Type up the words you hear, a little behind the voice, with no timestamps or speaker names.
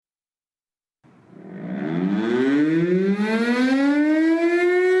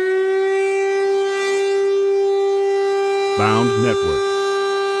Network.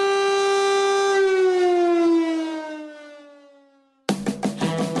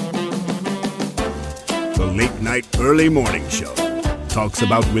 The Late Night Early Morning Show talks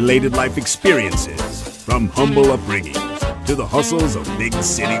about related life experiences, from humble upbringings to the hustles of big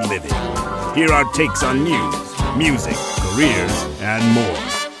city living. Here are takes on news, music, careers, and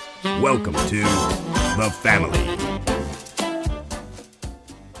more. Welcome to The Family.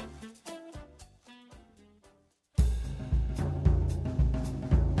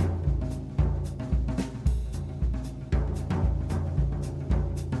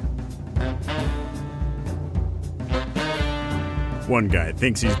 One guy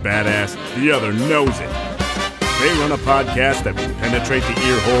thinks he's badass, the other knows it. They run a podcast that will penetrate the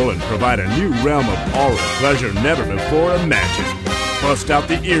ear hole and provide a new realm of aura pleasure never before imagined. Bust out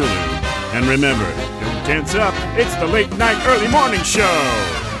the earlobe. And remember, don't tense up, it's the Late Night Early Morning Show!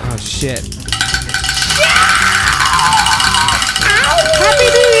 Oh, shit. Happy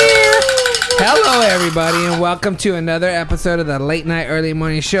New Year! Hello, everybody, and welcome to another episode of the Late Night Early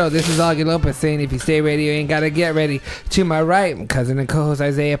Morning Show. This is Augie Lopez saying, if you stay ready, you ain't got to get ready. To my right, my cousin and co-host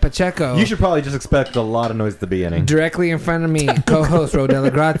Isaiah Pacheco. You should probably just expect a lot of noise at the beginning. Directly in front of me, co-host Rodella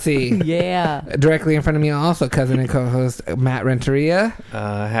Grazzi. Yeah. Directly in front of me, also cousin and co-host Matt Renteria.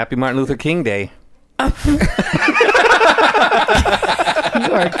 Happy Martin Luther King Day.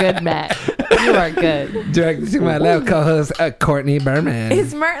 You are good, Matt. You are good. Directly to my left, co-host Courtney Berman.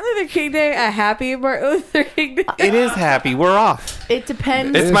 Is Martin Luther King Day a happy Martin Luther King Day? It is happy. We're off. It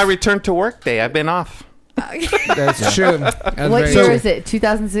depends. It's my return to work day. I've been off. That's true. That's What very year true. is it?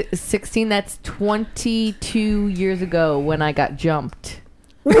 2016? That's 22 years ago when I got jumped.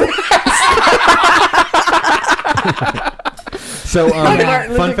 So,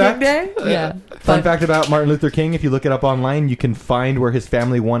 Martin fun Luther fact. King Day? Yeah. Fun fact about Martin Luther King: if you look it up online, you can find where his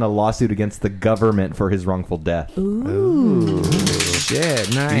family won a lawsuit against the government for his wrongful death. Ooh.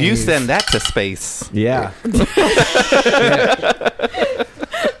 Shit, nice. You send that to space. Yeah.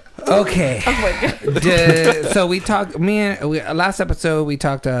 Okay. Oh my God. So we talked. Last episode we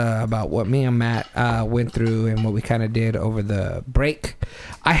talked about what me and Matt went through and what we kind of did over the break.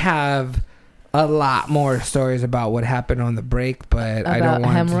 I have a lot more stories about what happened on the break, but I don't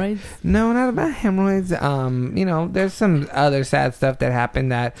want hemorrhoids? No, not about hemorrhoids. There's some other sad stuff that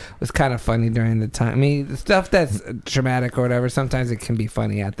happened that was kind of funny during the time. I mean, the stuff that's traumatic or whatever, sometimes it can be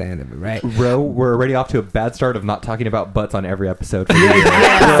funny at the end of it, right? We're already off to a bad start of not talking about butts on every episode. Corny's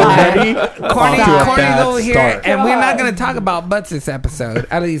bad over here, start. and we're not going to talk about butts this episode.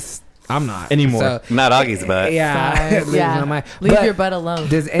 At least I'm not Anymore. So, Not Augie's butt. yeah, Yeah. Leave your butt alone.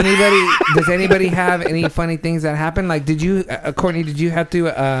 Does anybody have any funny things that happened? Like, did you, Courtney? Did you have to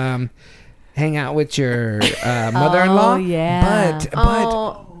hang out with your mother-in-law? Oh, yeah.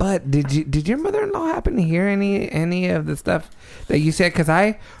 But did your mother-in-law happen to hear any of the stuff that you said? Because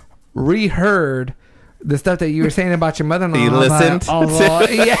I reheard the stuff that you were saying about your mother-in-law. You listened?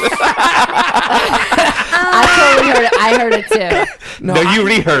 Yeah. I totally heard it. I heard it too. No, you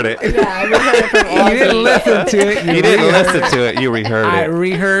reheard it. Yeah, I reheard it from You didn't listen to it. You didn't listen to it. You reheard I it.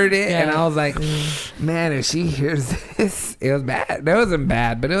 reheard it, and Yeah. I was like, man, if she hears this, it was bad. That wasn't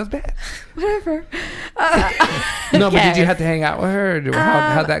bad, but it was bad. Whatever. No, but did you have to hang out with her? Or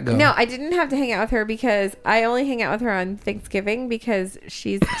how'd that go? No, I didn't have to hang out with her because I only hang out with her on Thanksgiving because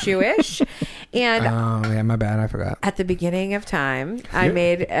she's Jewish. And Oh, yeah, my bad. I forgot. at the beginning of time, I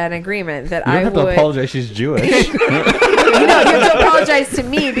made an agreement that You don't I have would. to apologize. She's Jewish. You have to apologize to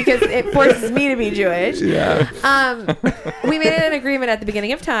me because it forces me to be Jewish. Yeah. We made an agreement at the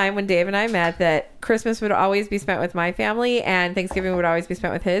beginning of time when Dave and I met that Christmas would always be spent with my family and Thanksgiving would always be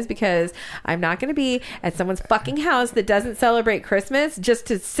spent with his, because I'm not going to be at someone's fucking house that doesn't celebrate Christmas just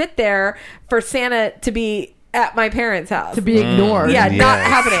to sit there for Santa to be at my parents' house. To be ignored. Yeah, Yes. not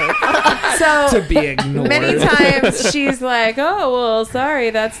happening. So To be ignored. many times she's like, oh, well, sorry,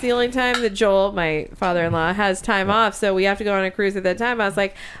 that's the only time that Joel, my father-in-law, has time off, so we have to go on a cruise at that time. I was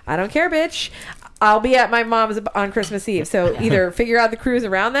like, I don't care, bitch. I'll be at my mom's on Christmas Eve. So either figure out the cruise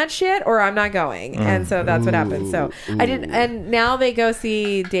around that shit or I'm not going. And so that's what happened. So I didn't. And now they go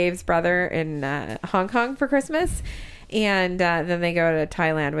see Dave's brother in Hong Kong for Christmas. And then they go to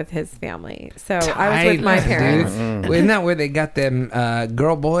Thailand with his family. So I was with my parents. Well, isn't that where they got them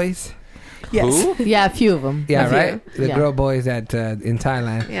girl boys? Yes. Yeah, a few of them. Yeah, A few. right? The Yeah. girl boys at in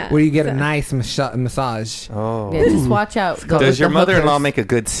Thailand, Yeah. where you get a So- nice massage. Oh. Yeah, just watch out. Go with Does your the mother-in-law hookers. make a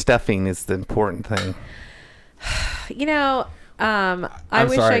good stuffing is the important thing. You know, I'm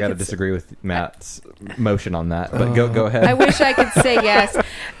wish sorry, I I got to could disagree with Matt's motion on that. But go ahead. I wish I could say yes.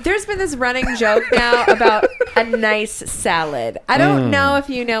 There's been this running joke now about a nice salad. I don't know if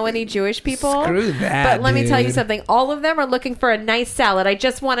you know any Jewish people. Screw that, But let me tell you dude. something. All of them are looking for a nice salad. I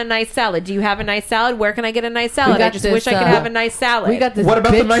just want a nice salad. Do you have a nice salad? Where can I get a nice salad? got I just this, wish I could have a nice salad. We got this. What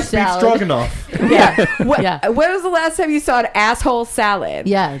about the bitch nice beef salad. stroganoff? Yeah. Yeah. When was the last time you saw an asshole salad?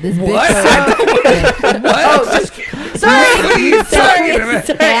 Yeah, this What? bitch. Oh, just sorry. What are you talking about?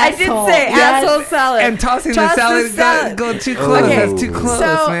 Sorry, I did Asshole. say Yes. asshole salad. And tossing the Toss salad, go too close. Okay. That's too close,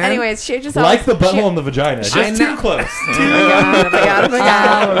 So, man. anyways, she just Like the always- butthole in the vagina. Just I too know. close. Oh my god! Oh my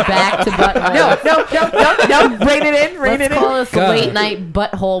god! We're back to butthole. No! Rein it in. Rein Let's it call in. this God. late night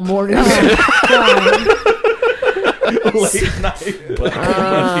butthole morning. Late night.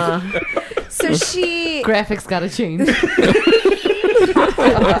 So she. Graphics got to change.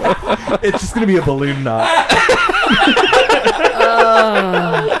 It's just gonna be a balloon knot.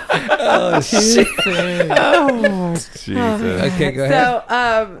 oh shit. Jesus. Okay, go ahead.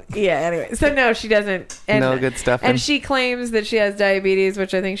 So yeah. Anyway, so no, she doesn't. And, No good stuff. And she claims that she has diabetes,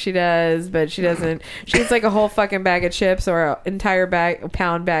 which I think she does, but she doesn't. She eats like a whole fucking bag of chips or an entire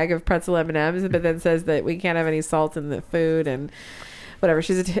pound bag of pretzel M&Ms, but then says that we can't have any salt in the food and. Whatever.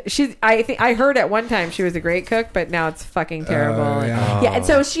 I think I heard at one time she was a great cook, but now it's fucking terrible. Oh, yeah. Yeah, and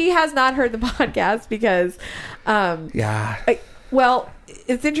so she has not heard the podcast because, Yeah. well,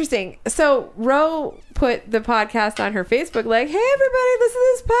 it's interesting. So Ro put the podcast on her Facebook, like, "Hey everybody, listen to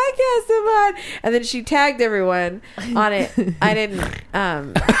this podcast I'm on," and then she tagged everyone on it. I didn't.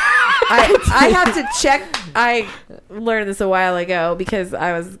 I have to check. I learned this a while ago because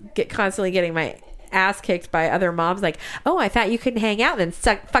I was constantly getting my ass kicked by other moms, like, "Oh, I thought you couldn't hang out, and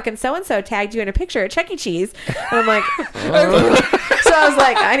then fucking so and so tagged you in a picture at Chuck E. Cheese," and I'm like, so I was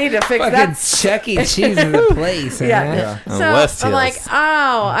like, I need to fix Fucking that. Chuck E. Cheese in the place, Yeah. man. So West I'm like, Hills.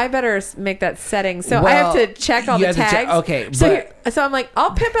 oh, I better make that setting. So I have Well, to check all you the have to check- tags. okay, So but- so I'm like,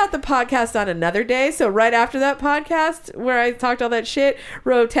 I'll pimp out the podcast on another day. So right after that podcast where I talked all that shit,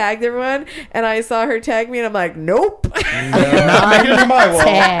 Ro tagged everyone, and I saw her tag me, and I'm like, nope. Not making it to my wall.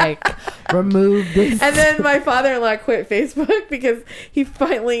 Tag. Remove this. And then my father-in-law quit Facebook because he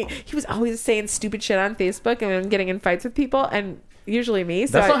was always saying stupid shit on Facebook and getting in fights with people, and usually me.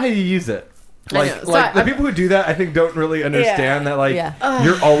 So That's not how you use it. I know. Like, So like the I'm- people who do that, I think, don't really understand that. Like, Yeah.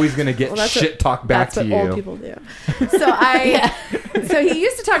 you're always gonna get Well, that's shit talked back that's to what you. old people do. So he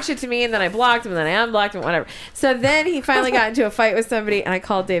used to talk shit to me, and then I blocked him, and then I unblocked him, whatever. So then he finally got into a fight with somebody, and I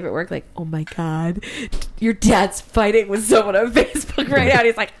called Dave at work, like, "Oh my god, your dad's fighting with someone on Facebook right now." And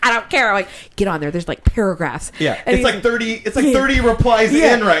he's like, "I don't care." I'm like, "Get on there. There's like paragraphs." Yeah, And it's he's- like 30. It's like 30 replies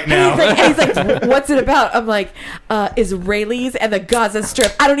Yeah. in right And now. he's like, "What's it about?" I'm like, "Israelis and the Gaza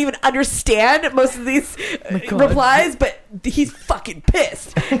Strip." I don't even understand most of these replies, but he's fucking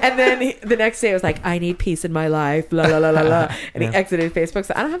pissed. And then the next day, I was like, "I need peace in my life." La la la la la. And he exited Facebook,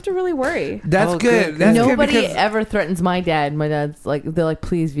 so I don't have to really worry. That's Oh, good. good. That's Nobody good because ever threatens my dad. My dad's like, they're like,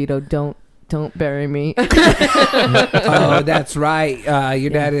 "Please, Vito, don't bury me." oh, that's right. Your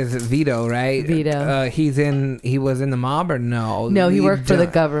dad is Vito, right? Vito. He was in the mob or no? No, he worked for the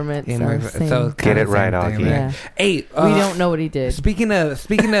don't- government. he So, worked for- same. so Get kinda it right, same thing, Augie. Yeah. Hey, We don't know what he did. Speaking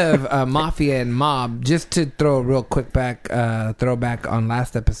of mafia and mob, just to throw a real quick throwback on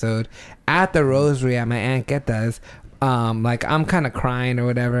last episode, at the rosary at my Aunt Guetta's, like I'm kind of crying or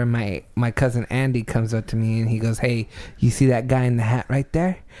whatever, and my cousin Andy comes up to me and he goes, "Hey, you see that guy in the hat right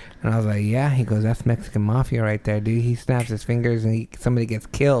there?" And I was like, "Yeah." He goes, "That's Mexican mafia right there, dude. He snaps his fingers and somebody gets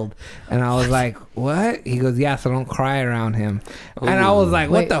killed." And I was like, "What?" He goes, "Yeah, so don't cry around him." And I was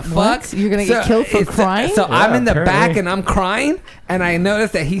like, "What Wait, the fuck? what? You're gonna get killed for it's- crying? So I'm Yeah, in the apparently. back and I'm crying, and I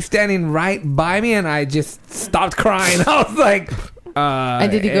noticed that he's standing right by me, and I just stopped crying. I was like,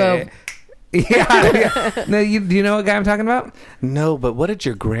 And did you go? Yeah. No, do you know what guy I'm talking about? No, but what did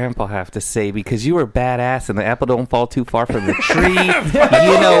your grandpa have to say? Because you were badass and the apple don't fall too far from the tree.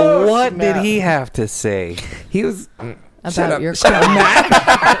 You know, what did he have to say? He was About your shut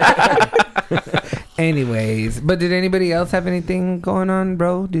up, Matt. Anyways, but did anybody else have anything going on,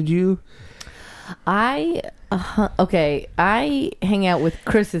 bro? Did you? I hang out with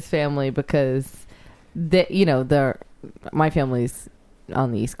Chris's family because my family's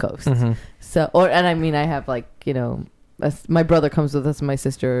on the East Coast. Mm-hmm. So, I have my brother comes with us and my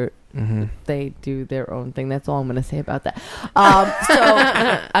sister. Mm-hmm. They do their own thing. That's all I'm going to say about that.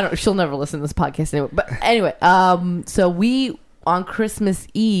 So she'll never listen to this podcast anyway. But anyway, so we on Christmas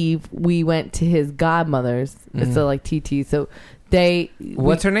Eve we went to his godmother's. Mm-hmm. So like TT. So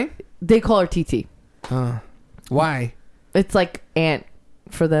What's her name? they call her TT. Why? It's like aunt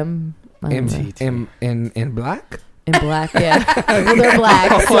for them. I don't know. In black? In black, yeah. Well, they're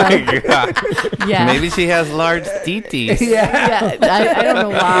black. Oh So, my god. yeah. Maybe she has large titis. Yeah, I don't know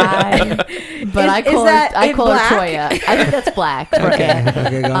why, but I call her Toya. I think that's black.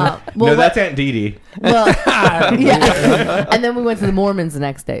 Okay, go on. Well, no, that's Aunt Dee Dee. well, yeah. And then we went to the Mormons the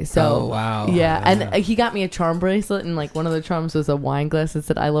next day. So, Oh, wow. yeah. And he got me a charm bracelet, and like one of the charms was a wine glass that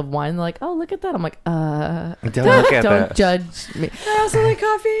said "I love wine." They're like, "Oh, look at that!" I'm like, Don't look at don't that. judge me. I also like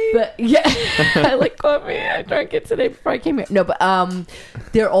coffee. But yeah, I like coffee. I drank it today before I came here. No, but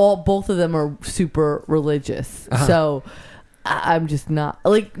both of them are super religious. So I'm just not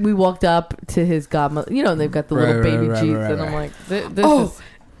like. We walked up to his godmother, and they've got the little Right, baby right, Jesus, right, and I'm right. like, this is.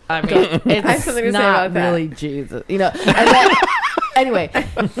 I mean, it's I have something to say not about that. really Jesus, And then, anyway,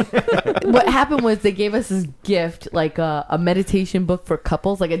 what happened was they gave us this gift, like a meditation book for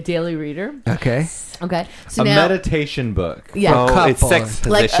couples, like a daily reader. Okay. Okay, so A now, meditation book. yeah. Oh, it's sex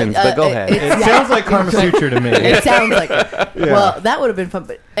Like, positions, but go ahead. It sounds like Kama Sutra to me. It sounds like it. Well, that would have been fun.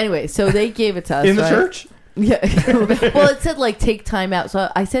 But anyway, so they gave it to us. In the right? church? Yeah. Well, it said like take time out. So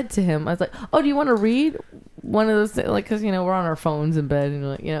I said to him, I was like, "Oh, do you want to read one of those things?" Like, because we're on our phones in bed,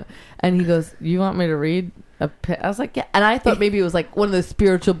 and And he goes, "You want me to read?" I was like, "Yeah." And I thought maybe it was like one of those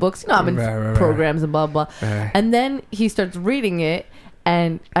spiritual books. I'm in Right. programs and blah blah. Right. And then he starts reading it.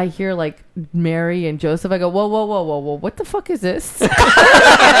 And I hear like Mary and Joseph. I go, whoa, what the fuck is this? I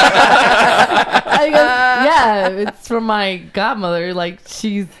go, yeah, it's from my godmother. Like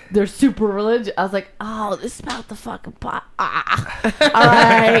they're super religious. I was like, oh, this is about the fucking pot. All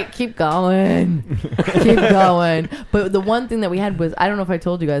right, keep going. But the one thing that we had was, I don't know if I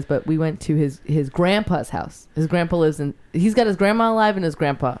told you guys, but we went to his grandpa's house. His grandpa he's got his grandma alive and his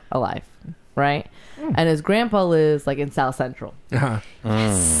grandpa alive, right? And his grandpa lives like in South Central. Uh-huh.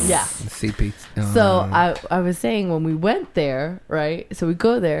 Yeah. CP. So I was saying when we went there, right? So we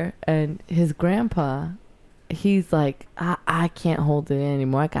go there, and his grandpa, he's like, I can't hold it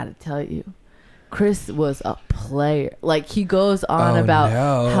anymore. I got to tell you, Chris was a player. Like he goes on about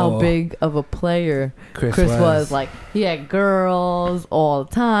how big of a player Chris was. Like he had girls all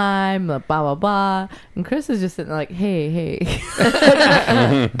the time, blah blah blah. And Chris is just sitting there like, hey.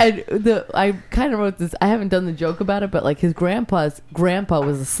 And I kind of wrote this. I haven't done the joke about it, but like his grandpa's grandpa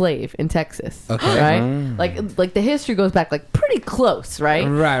was a slave in Texas. Okay, right? Like the history goes back like pretty close, right?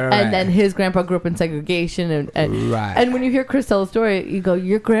 Right. And then his grandpa grew up in segregation, and Right. And when you hear Chris tell the story, you go,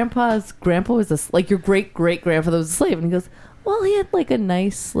 your grandpa's grandpa was like your great grandfather was a slave, and he goes, well, he had like a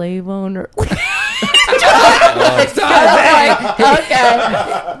nice slave owner. Okay,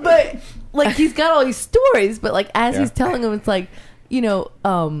 but like he's got all these stories, but like as he's telling them, it's like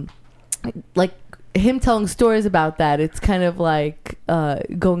like him telling stories about that, it's kind of like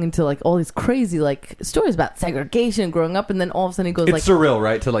going into like all these crazy like stories about segregation growing up, and then all of a sudden he goes, It's like surreal,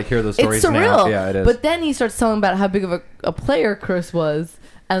 right? To like hear those stories it's surreal. now. Yeah, it is. But then he starts telling about how big of a player Chris was.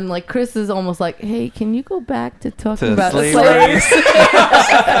 And like Chris is almost like, hey, can you go back to talking about slavery?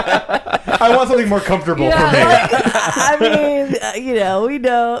 I want something more comfortable for me. I mean, we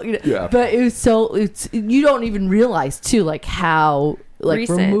know. Yeah. But it's you don't even realize too, like how like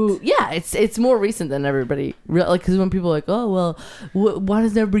Recent. removed. Yeah, it's more recent than everybody. Like because when people are like, oh well, why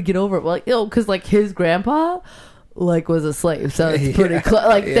doesn't everybody get over it? Well, like because like his grandpa. Like was a slave, so it's pretty close.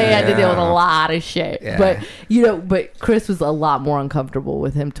 Like they had to deal with a lot of shit, but Chris was a lot more uncomfortable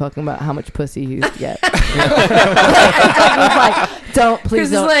with him talking about how much pussy he used to get. He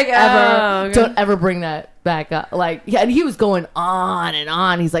was like, don't ever bring that back up. Like, yeah, and he was going on and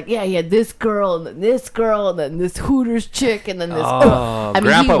on. He's like, yeah, he had this girl and then this girl and then this Hooters chick and then this.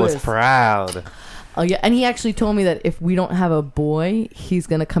 Grandpa was proud. Oh yeah, and he actually told me that if we don't have a boy, he's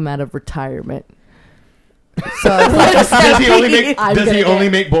gonna come out of retirement. So like, does he only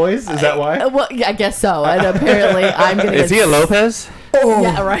make boys? Is that why? Well, yeah, I guess so. And apparently, I'm gonna. Is he a Lopez? Oh.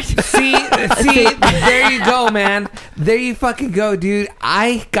 Yeah, right. See, there you go, man. There you fucking go, dude.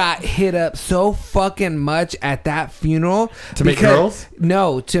 I got hit up so fucking much at that funeral to make girls.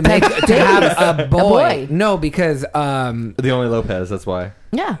 No, to have a boy. No, because the only Lopez. That's why.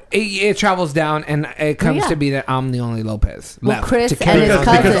 Yeah, it travels down, and it comes to be that I'm the only Lopez. Well, Chris and his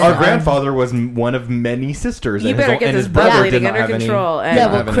cousin, because our grandfather was one of many sisters. You better get this blood bleeding under control.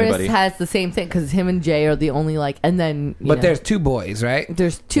 Well, Chris has the same thing because him and Jay are the only and then. But there's two boys, right?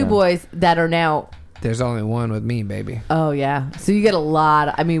 There's two boys that are now. There's only one with me, baby. Oh yeah, so you get a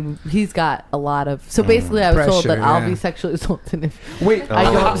lot. I mean, he's got a lot of. So basically, I was told that I'll be sexually assaulted if I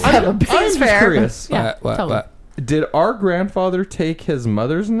don't have a baby. I'm just curious. Yeah, what? Did our grandfather take his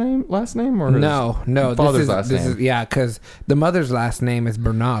mother's last name, or his no, father's last name? Because the mother's last name is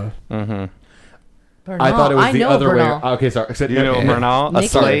Bernal. Mm-hmm. Bernal. I thought it was I the know other Bernal. way. Okay, sorry. You know Bernal, a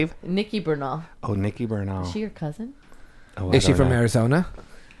slave? Nikki Bernal. Oh, Nikki Bernal. Is she your cousin? Oh, I Is she don't from know. Arizona?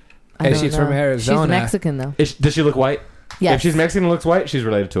 I If don't she's know. from Arizona. She's Mexican though. Does she look white? Yes. If she's Mexican and looks white, she's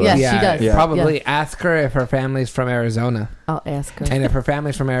related to us. Yes, Yeah, she does. Yeah. Probably ask her if her family's from Arizona. I'll ask her. And if her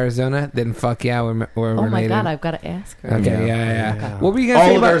family's from Arizona, then fuck yeah, we're Oh related. my god, I've got to ask her. Okay, yeah. What were you gonna All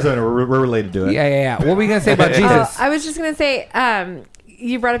say of about Arizona, we're related to it. Yeah. What were you gonna say about Jesus? I was just gonna say,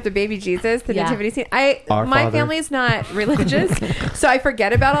 you brought up the baby Jesus, the Yeah. nativity scene. Our My Father. family's not religious, so I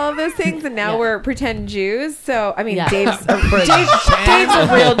forget about all of those things, and now Yeah. we're pretend Jews. So I mean, Yeah. Dave's a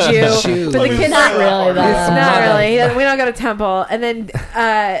real Jew, Jew. but the kid's Not really, though. It's not really. We don't go to temple, and then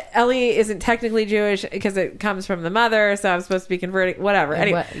Ellie isn't technically Jewish because it comes from the mother. So I'm supposed to be converting. Whatever.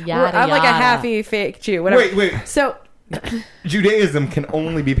 Anyway, Yada, I'm like a yada. happy fake Jew. Whatever. Wait. So Judaism can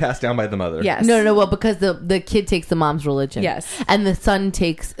only be passed down by the mother. yes, No. Well, because the kid takes the mom's religion. Yes. And the son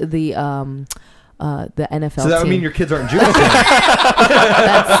takes the NFL So that would team. mean your kids aren't Jewish then.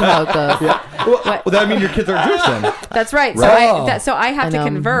 That's how it goes. Well, that would mean your kids aren't Jewish then. That's right. Right. So I have And, to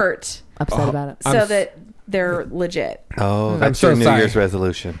convert Upset about it. so that they're legit. Oh, I'm that's so your New sorry. Year's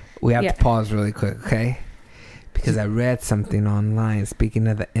resolution. We have Yeah. to pause really quick, okay? Because I read something online. Speaking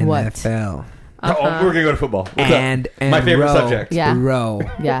of the What? NFL, Oh, we're gonna go to football. What's up? and My favorite Ro, subject. Yeah. Ro,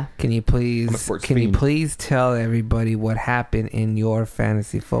 Yeah. can you I'm a please sports fiend. tell everybody what happened in your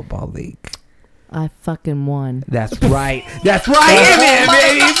fantasy football league? I fucking won. That's right. That's right, man,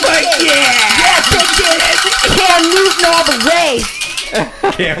 baby. Fuck yeah. Cam Newton all the way.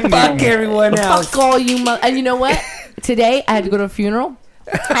 Fuck everyone else. Fuck all you and you know what? Today I had to go to a funeral.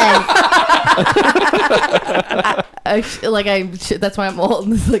 And that's why I'm old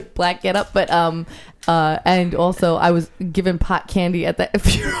in this like black get up. But and also I was given pot candy at that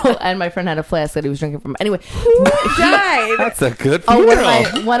funeral, and my friend had a flask that he was drinking from. Anyway, Died. That's a good oh,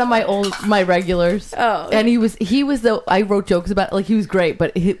 funeral. one of my regulars. Oh. And he was the I wrote jokes about it, like he was great,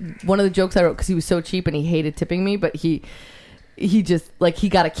 but one of the jokes I wrote because he was so cheap and he hated tipping me, but he just like he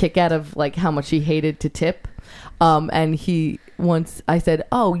got a kick out of like how much he hated to tip. And he once I said,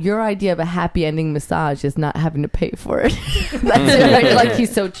 "Oh, your idea of a happy ending massage is not having to pay for it." That's it. Like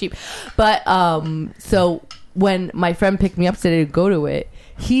he's so cheap. But so when my friend picked me up today to go to it,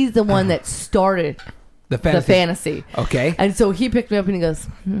 he's the one that started The the fantasy. Okay. And so he picked me up and he goes,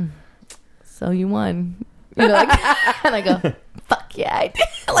 "So you won." You know, like, and I go, "Fuck yeah, I did."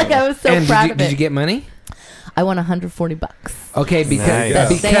 Like I was so and proud of it. did you get money? I won $140. Okay, because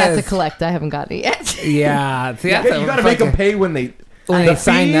Nice. They have to because collect. I haven't gotten it yet. yeah, see, Yeah, that's you a gotta make them fucking- pay when they when the they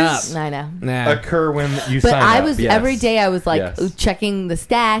sign up. fees I know. Nah. occur when you But sign I up. was Yes. every day. I was like Yes. checking the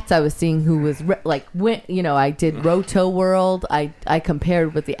stats. I was seeing who was I did Roto World. I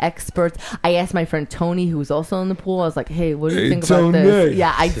compared with the experts. I asked my friend Tony, who was also in the pool. I was like, "Hey, what do you Hey, think about Tony. this?"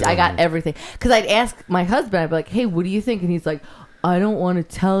 Yeah, I got everything because I'd ask my husband. I'd be like, "Hey, what do you think?" And he's like, "I don't want to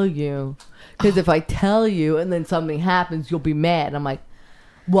tell you because if I tell you and then something happens, you'll be mad." And I'm like,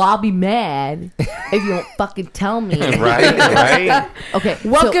 "Well, I'll be mad if you don't fucking tell me." Right. Okay.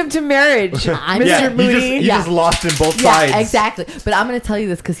 Welcome to marriage, I'm- Mr. Yeah, Moody. You just lost in both Yeah, sides. exactly. But I'm going to tell you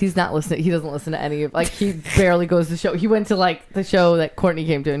this because he's not listening. He doesn't listen to any of he barely goes to the show. He went to like the show that Courtney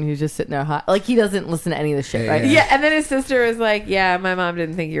came to and he was just sitting there hot. Like he doesn't listen to any of the shit, right? Yeah, and then his sister was like, "Yeah, my mom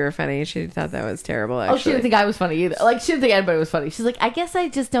didn't think you were funny. She thought that was terrible." Actually. Oh, she didn't think I was funny either. Like she didn't think anybody was funny. She's like, "I guess I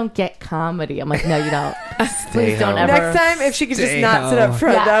just don't get comedy." I'm like, "No, you don't. Please don't home. ever." Next time, if she could just Stay not sit up home.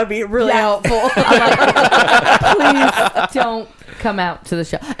 front, Yeah. that would be really Yeah. helpful. Please don't come out to the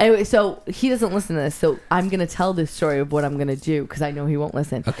show. Anyway, so he doesn't listen to this. So I'm going to tell this story of what I'm going to do because I know he won't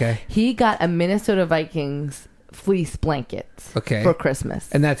listen. Okay. He got a Minnesota Vikings fleece blankets Okay. for Christmas.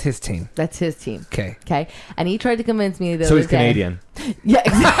 And that's his team. That's his team. Okay. Okay. And he tried to convince me the So other he's day. Canadian. Yeah,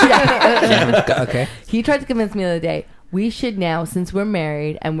 exactly. Yeah. Okay. He tried to convince me the other day, we should now, since we're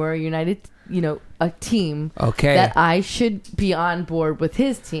married and we're a united, a team, Okay. that I should be on board with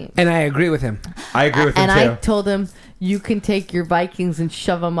his team. And I agree with him. I agree with him And too. I told him, you can take your Vikings and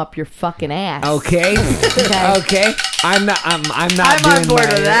shove them up your fucking ass. Okay. Okay. Okay. I'm not I'm doing on board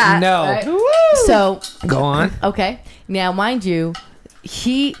with that. No. Right? So, Go on. okay. Now, mind you,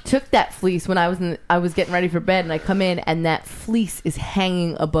 he took that fleece when I was getting ready for bed, and I come in, and that fleece is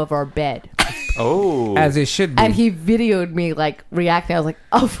hanging above our bed. Oh. As it should be. And he videoed me like reacting. I was like,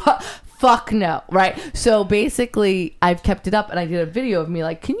 "Oh fuck no!" Right? So basically, I've kept it up, and I did a video of me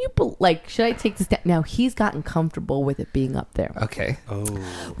like, "Can you should I take this down?" Now he's gotten comfortable with it being up there. Okay. Oh.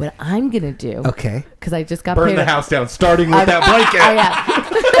 What I'm gonna do? Okay. Because I just got Burn paid the house down, starting with that blanket.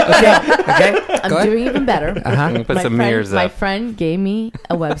 Okay. Go I'm ahead. doing even better. Uh-huh. Put some mirrors My up. friend gave me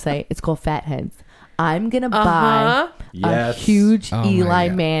a website. It's called Fatheads. I'm gonna buy Uh-huh. a Yes. huge Oh my Eli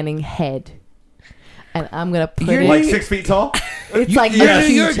God. Manning head. and I'm gonna put You're it Like 6 feet tall? it's like You're, a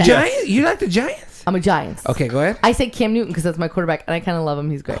you're a huge Giant? You like the Giants? I'm a Giants. Okay, go ahead. I say Cam Newton because that's my quarterback, and I kind of love him.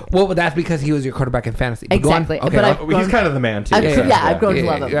 He's great. Well, but that's because he was your quarterback in fantasy. But go on. Exactly. Okay. But I've I've He's kind of the man, too. I've grown to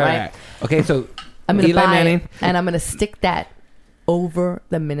love him, right? Okay, so I'm gonna Eli buy Manning. it, and I'm gonna stick that over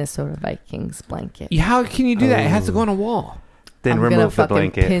the Minnesota Vikings blanket. How can you do that? It has to go on a wall. Then I'm gonna remove the fucking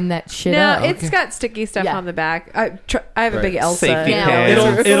blanket. pin that shit No, up. it's got sticky stuff Yeah. on the back. I have a Right. big Elsa. Safety Now-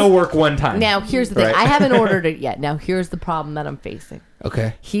 pins. It'll work one time. Now, here's the thing. Right. I haven't ordered it yet. Now, here's the problem that I'm facing.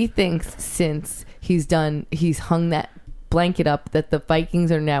 Okay. He thinks since he's hung that blanket up that the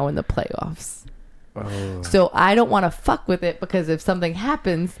Vikings are now in the playoffs. So I don't want to fuck with it because if something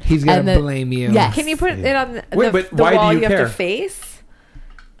happens, He's gonna and then- blame you. Yes. Can you put it on the Wait, but the why do wall you you have care? to face?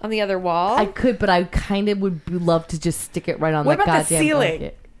 On the other wall? I could, but I kind of would love to just stick it right on What that about the goddamn ceiling?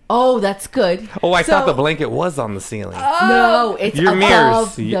 blanket. Oh, that's good. Oh, I thought So- the blanket was on the ceiling. No, it's Your above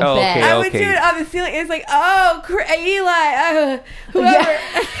mirrors. the Oh, bed. okay. I would do it on the ceiling. It's like, oh, Eli, whoever.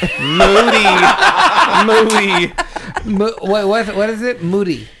 Moody. What is it?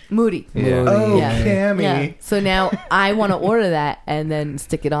 Moody. Moody. Yeah. Oh, Yeah. Cammy. Yeah. So now I want to order that and then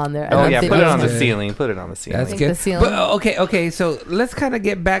stick it on there. And Oh I'm yeah, thinking put it on the good. ceiling. Put it on the ceiling. That's Think good. the ceiling. But okay. So let's kind of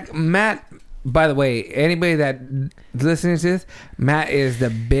get back, Matt. By the way, anybody that listening to this, Matt is the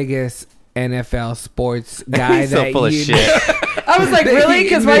biggest NFL sports guy. He's so that full of you shit. I was like, He- really?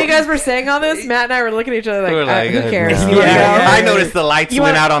 Because while he- you guys were saying all this, Matt and I were looking at each other like, We're like, who cares? no. You wanna Yeah. go? I noticed the lights You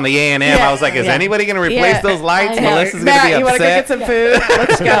went wanna- out on the A&M. Yeah. I was like, is Yeah. anybody going to replace Yeah. those lights? I know. Melissa's going Matt, to be you want to go get upset. some food?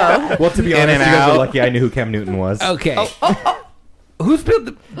 Let's go. Well, to be In honest, and you guys out. are lucky I knew who Cam Newton was. Okay. Who spilled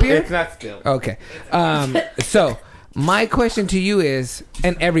the beer? It's not still. Okay. So my question to you is,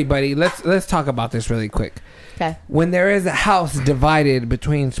 and everybody, let's talk about this really quick. Okay. When there is a house divided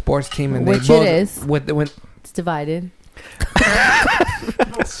between sports team and Which they both, it is. when It's divided.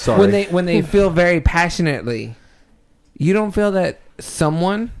 Sorry. when they feel very passionately, you don't feel that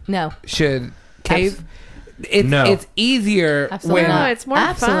someone No. should cave. No. It's easier Absolutely when No, not. it's more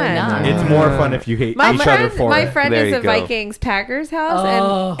Absolutely fun. not. It's more fun if you hate My each other friend, for my it. friend There is you a go. Vikings Packers house,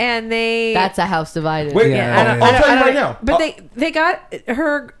 Oh. and they. That's a house divided. Wait, Yeah. I don't- I'll I don't- tell I you don't- right now. But they got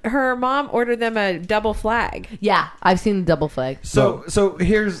her mom ordered them a double flag. Yeah, I've seen the double flag. So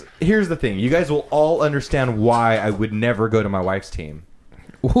here's the thing. You guys will all understand why I would never go to my wife's team.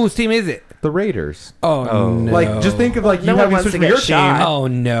 whose team is it? The Raiders. Oh, no. Like, just think of like No you one having wants switched to from get your shot. team Oh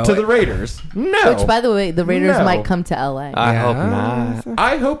no. to the Raiders. No. Which, by the way, the Raiders No. might come to LA. I hope Yeah. not.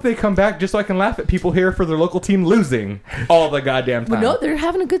 I hope they come back just so I can laugh at people here for their local team losing all the goddamn But time. no, they're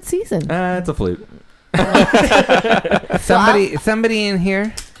having a good season. It's a fluke. Somebody in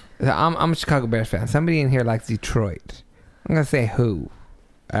here. I'm a Chicago Bears fan. Somebody in here likes Detroit. I'm gonna say who.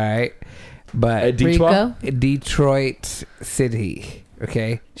 All right, but Rico? Detroit City.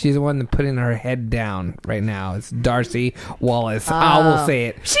 Okay, she's the one that putting her head down right now. It's Darcy Wallace. I will say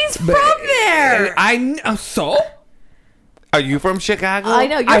it. She's But- from there. I know. So Are you from Chicago? I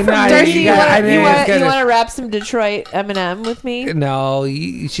know. You're I from know, Darcy, you you got- want I to didn't just get it. rap some Detroit Eminem with me? no,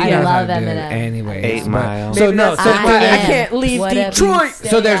 she I knows how love to do it Eminem. anyway. 8 Mile. So no. So I can't leave Detroit.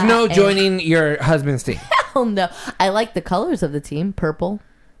 so there's no joining your husband's team. Hell no. I like the colors of the team. Purple.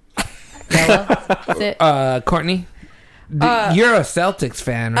 Yellow. That's it. Courtney, you're a Celtics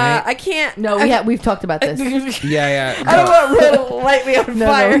fan, right? I can't. No, we've talked about this. yeah. I don't want Red to light me on No,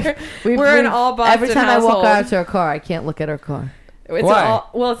 fire. We've- We're an we've- all Boston Every time household. I walk out to our car, I can't look at our car. It's Why?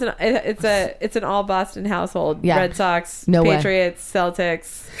 it's an all Boston household. Yeah. Red Sox, No way. Patriots,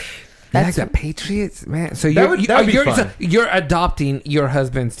 Celtics. You like That's- the Patriots, man. So That would be fun. so you're adopting your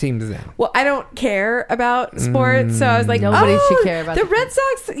husband's teams then. Well, I don't care about sports, so I was like, Nobody oh, should care about the the Red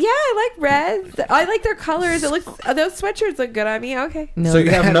Sox. Yeah, I like red. I like their colors. It looks those sweatshirts look good on me. Okay. No. So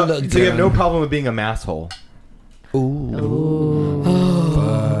you have no, Look so you have no good. problem with being a masshole.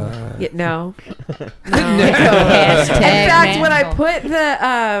 Yeah, no. Hashtag In fact, when I manhole. put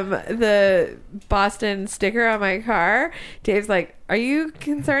the Boston sticker on my car, Dave's like, "Are you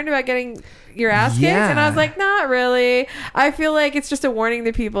concerned about getting your ass kicked?" Yeah. And I was like, "Not really. I feel like it's just a warning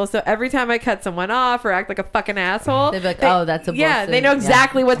to people. So every time I cut someone off or act like a fucking asshole, They'd be like, "Oh, that's a yeah, Boston." they know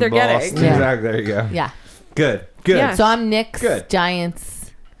exactly what they're Boston. getting." Yeah. Exactly. There you go. Yeah. Good. Yeah. So I'm Knicks, Good.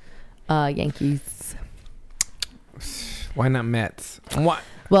 Giants, Yankees. Why not Mets? What?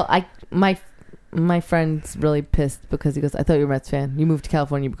 Well, my friend's really pissed because he goes, "I thought you were a Mets fan. You moved to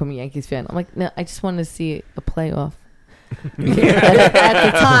California, you become a Yankees fan." I'm like, "No, I just wanted to see a playoff." At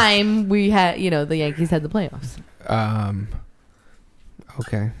the time, we had, the Yankees had the playoffs.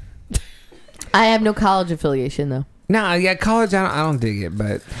 Okay. I have no college affiliation though. No, yeah, college. I don't dig it,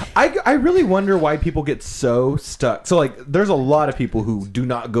 but I really wonder why people get so stuck. So like, there's a lot of people who do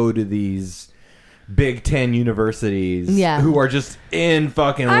not go to these Big Ten universities Yeah. who are just in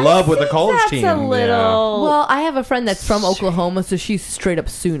fucking love with the college team. That's a little. Well, I have a friend that's from Oklahoma, so she's straight up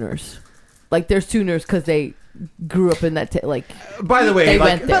Sooners. Like, they're Sooners because they grew up in that, By the way, they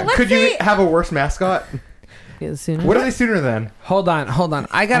like, went there. could you have a worse mascot? Yeah, Sooners. What are they sooner than? Hold on.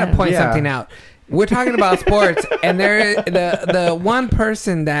 I gotta point Yeah. something out. We're talking about sports, and the one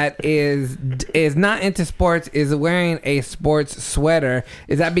person that is not into sports is wearing a sports sweater.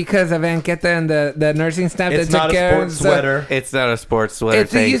 Is that because of Anqueta and the nursing staff It's that took not a care sports of sweater. It's not a sports sweater.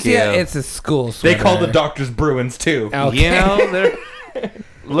 It's Thank you. It's a school sweater. They call the doctors Bruins too. Okay. You know,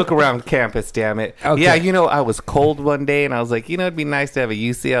 look around campus, damn it. Okay. Yeah, you know, I was cold one day, and I was like, you know, it'd be nice to have a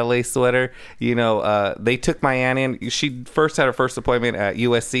UCLA sweater. You know, they took my aunt in. She first had her first appointment at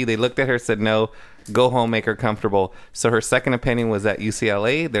USC. They looked at her, said, no, go home, make her comfortable. So her second opinion was at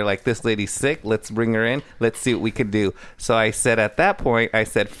UCLA. They're like, this lady's sick. Let's bring her in. Let's see what we can do. So I said at that point,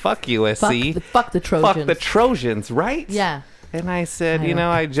 fuck USC. Fuck the Trojans. Fuck the Trojans, right? Yeah. And I said, I know.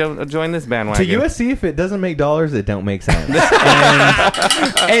 I joined this To bandwagon. USC, if it doesn't make dollars, it don't make sense.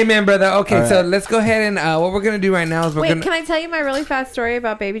 Amen, brother. Okay, All right. so let's go ahead and what we're gonna do right now is we're Wait, gonna. can I tell you my really fast story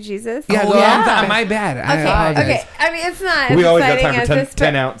about baby Jesus? Yeah, Oh, go yeah. on. My bad. I Okay. apologize. Okay. I mean, it's not as We always got exciting time for as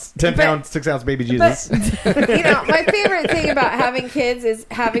 10 this, ounce, 10 but- pound, 6 ounce baby Jesus. But my favorite thing about having kids is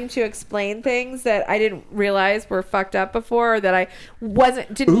having to explain things that I didn't realize were fucked up before, or that I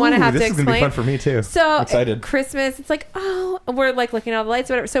didn't want to have to this is gonna be explain. fun for me too. So I'm excited. Christmas, it's like, we're like looking at all the lights,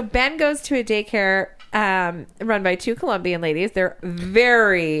 whatever. So Ben goes to a daycare run by 2 Colombian ladies. They're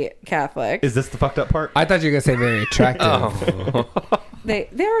very Catholic. Is this the fucked up part? I thought you were gonna say very attractive.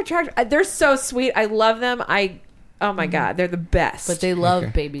 They're attractive. They're so sweet. I love them. Oh my God, they're the best. But they love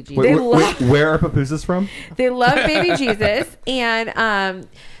Okay. baby Jesus. Wait, where are papooses from? They love baby Jesus. And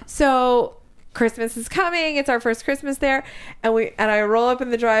so Christmas is coming. It's our first Christmas there. And I roll up in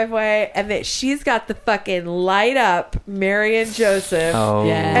the driveway, and she's got the fucking light up Mary and Joseph. Oh,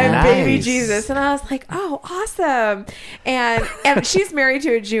 Yeah. And nice. baby Jesus. And I was like, oh, awesome. And she's married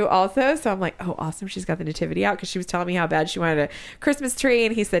to a Jew also. So I'm like, oh, awesome. She's got the nativity out, because she was telling me how bad she wanted a Christmas tree.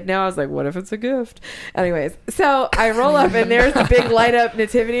 And he said no. I was like, what if it's a gift? Anyways, so I roll up, and there's the big light up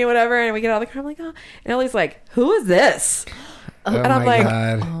nativity or whatever. And we get all the car. I'm like, oh. And Ellie's like, who is this? Oh And I'm my like,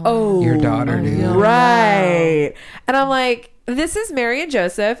 God. oh, Your daughter, dude. no. right. And I'm like, this is Mary and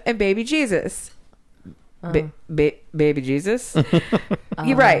Joseph and baby Jesus. Baby Jesus.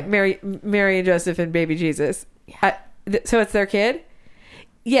 You're right. Mary and Joseph and baby Jesus. So it's their kid?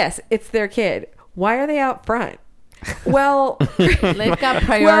 Yes, it's their kid. Why are they out front? Well, They've got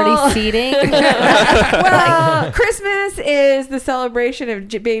priority seating. well, Christmas is the celebration of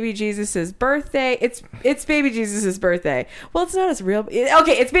baby Jesus's birthday. It's baby Jesus's birthday. Well, it's not his real.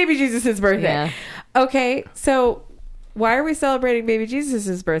 Okay, it's baby Jesus's birthday. Yeah. Okay, so why are we celebrating baby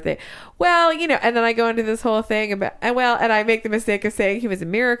Jesus's birthday? Well, and then I go into this whole thing about, and I make the mistake of saying he was a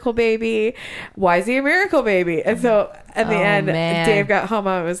miracle baby. Why is he a miracle baby? And so at the end, man. Dave got home.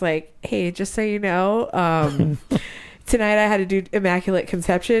 I was like, hey, just so you know, tonight I had to do Immaculate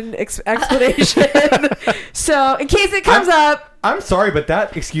Conception explanation. So in case it comes up, I'm sorry, but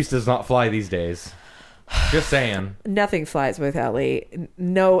that excuse does not fly these days. Just saying. nothing flies with Ellie.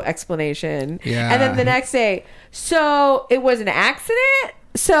 No explanation. Yeah. And then the next day, so it was an accident?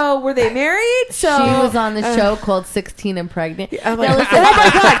 So were they married? So She was on the show called 16 and Pregnant. I'm like, Now, listen, oh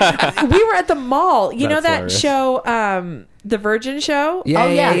my God. We were at the mall. You know That's that hilarious. show, The Virgin Show? Yeah, Oh,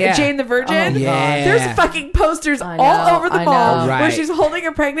 yeah, yeah. yeah. Jane the Virgin? Oh, yeah. There's fucking posters I all know, over the I mall know. where Right. she's holding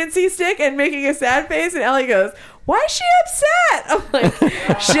a pregnancy stick and making a sad face, and Ellie goes, why is she upset? I'm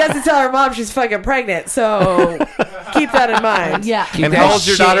like, she has to tell her mom she's fucking pregnant, so keep that in mind. yeah. Keep And that how old's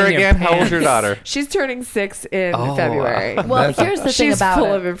your shit daughter in your again? How old's pants. your daughter? She's turning 6 in Oh, February. Well, here's the thing She's about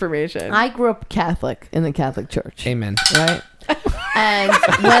full it. of information. I grew up Catholic in the Catholic Church, Amen. right? And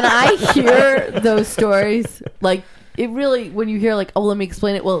when I hear those stories, like, it really, when you hear like, oh, let me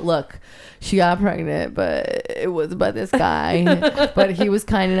explain it. Well, look, she got pregnant, but it was by this guy, but he was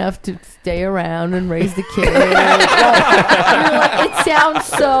kind enough to stay around and raise the kid. Like, it sounds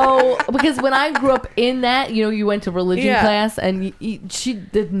so, because when I grew up in that, you went to religion Yeah. class, and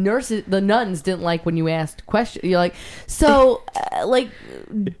the nuns didn't like when you asked questions. You're like, so, like,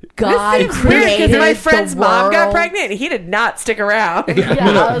 God This seems weird created because my the friend's mom got world. pregnant and he did not stick around. Yeah,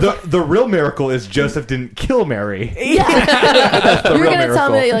 No, I was like, the real miracle is Joseph didn't kill Mary. yeah. That's the You're real gonna miracle.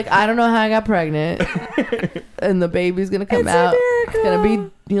 tell me like, I don't know how I got pregnant, and the baby's gonna come It's a out. It's miracle. gonna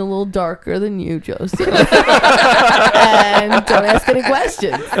be a little darker than you, Joseph. And don't ask any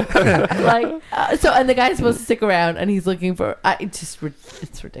questions. And the guy's supposed to stick around, and he's looking for. It's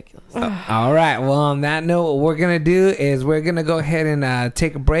ridiculous. All right. Well, on that note, what we're gonna do is we're gonna go ahead and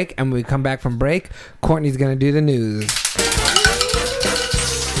take a break, and when we come back from break, Courtney's gonna do the news.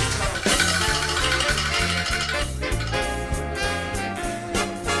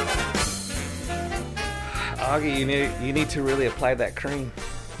 Augie, you need to really apply that cream.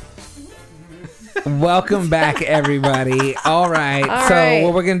 Welcome back, everybody. All right. All So right.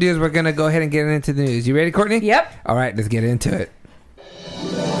 what we're gonna do is we're gonna go ahead and get into the news. You ready, Courtney? Yep. All right. Let's get into it.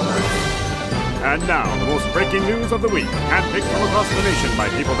 And now, the most breaking news of the week, handpicked from across the nation by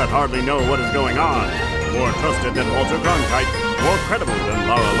people that hardly know what is going on. More trusted than Walter Cronkite, more credible than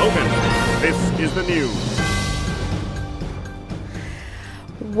Laura Logan. This is the news.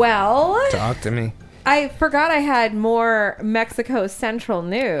 Well, Talk to me. I forgot I had more Mexico Central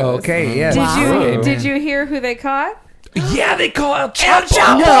news. Okay. Yeah. Did you hear who they caught? Yeah, they call El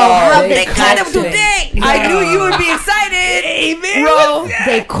Chapo. No, they caught him today. I knew you would be excited. Amen. Bro,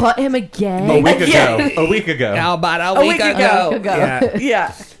 they caught him again. A week ago. How about a week ago? Yeah.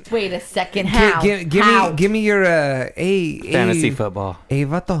 Yeah. Wait a second. How? Give me your Fantasy football. Hey,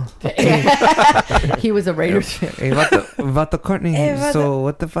 vato. He was a Raiders fan. Hey, vato Courtney. Hey, vato. So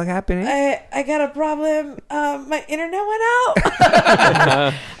what the fuck happened? I got a problem. My internet went out.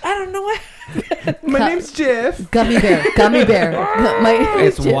 I don't know what. My name's Jeff. Gummy bear.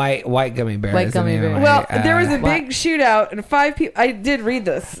 It's white gummy bear. White is the gummy name bear. of it. Well, there was a big shootout and 5 people. I did read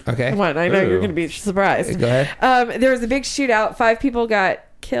this. Okay. One. I know Ooh. you're going to be surprised. Go ahead. There was a big shootout. 5 people got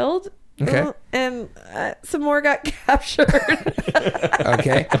killed. Okay. And some more got captured.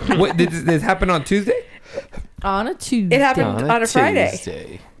 Okay. What did this happen on Tuesday? On a Tuesday. It happened on a Friday.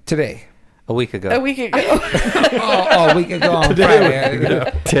 Tuesday. Today. A week ago. A week ago. A week ago on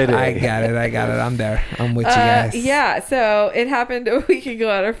Friday. Today. I got it. I'm there. I'm with you guys. Yeah, so it happened a week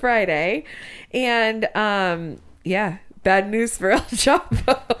ago on a Friday. And bad news for El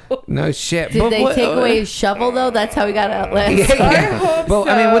Chapo. No shit. Did they take away his shovel though? That's how he got out last. I hope But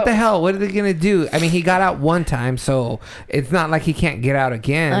I mean, so. what the hell? What are they gonna do? I mean, he got out one time, so it's not like he can't get out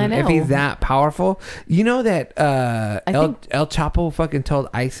again. I know. If he's that powerful, you know that El think- Chapo fucking told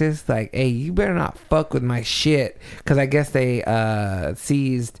ISIS like, "Hey, you better not fuck with my shit," because I guess they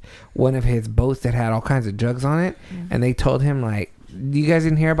seized one of his boats that had all kinds of drugs on it, and they told him like. You guys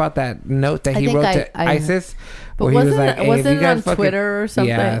didn't hear about that note that I he think wrote to ISIS? But where he was wasn't like, it, "Hey, wasn't if you it on guys fucking-" Twitter or something?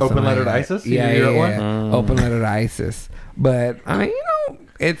 Yeah, Open something letter like to that. ISIS? You Yeah, hear it yeah. one? Open letter to ISIS. But I mean,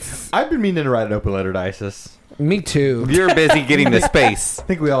 it's I've been meaning to write an open letter to ISIS. me too. You're busy getting the space. I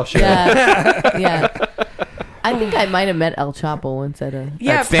think we all should. Yeah. I think I might have met El Chapo once at a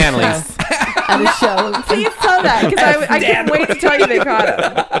Yeah, At Stanley's. at a show. please tell that because I can't wait to tell you they caught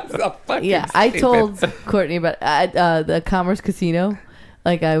him. Yeah, I told Courtney about at the Commerce Casino.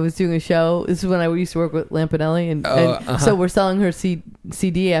 Like I was doing a show. This is when I used to work with Lampanelli, and so we're selling her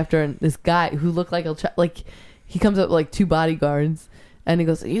CD after, and this guy who looked like like he comes up with like 2 bodyguards, and he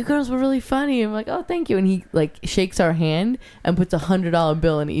goes, "You girls were really funny." I'm like, "Oh, thank you," and he like shakes our hand and puts $100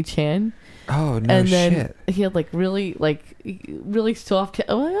 bill in each hand. Oh no And then shit! he had like really soft.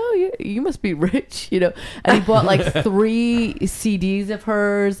 I'm like, oh, you must be rich, you know. And he bought like 3 CDs of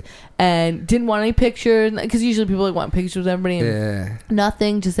hers and didn't want any pictures because usually people like, want pictures of everybody. And Yeah.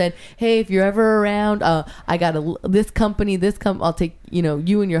 nothing. Just said, hey, if you're ever around, I got this company. I'll take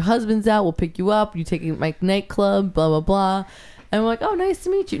you and your husbands out. We'll pick you up. You take my nightclub. Blah blah blah. And I'm like, oh, nice to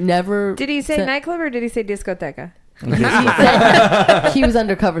meet you. Never. Did he say said- nightclub or did he say discoteca? He said he was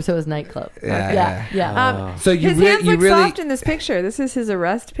undercover, so it was nightclub. Yeah. So you His really, hands you look really, soft in this picture. This is his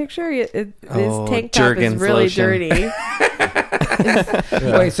arrest picture. His tank top Jergens is really lotion. dirty.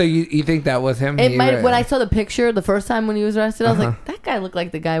 wait. So you think that was him? It He might. re- When I saw the picture the first time when he was arrested, I was like, "That guy looked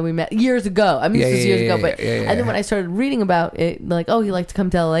like the guy we met years ago." I mean, this was years ago, but and then when I started reading about it, like, oh, he liked to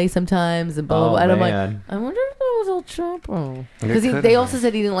come to LA sometimes and blah blah. Oh, blah. And I'm man. like, I wonder if that was El Chapo It because could've they been. also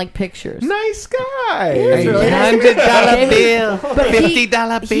said he didn't like pictures. Nice guy. He was really nice. $100 bill. But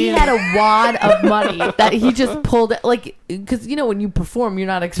 $50 bill. He had a wad of money that he just pulled, like, because when you perform, you're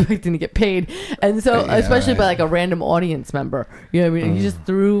not expecting to get paid, and so especially by like a random audience member, you know what I mean? He just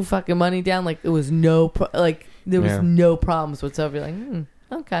threw fucking money down, like it was there was no problems whatsoever. You're like,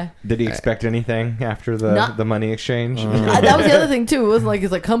 okay. Did he expect anything after the money exchange? That was the other thing too. It wasn't like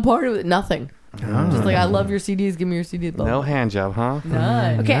it's like come party with nothing. Just like I love your CDs. Give me your CDs. Blah, No blah. hand job, huh?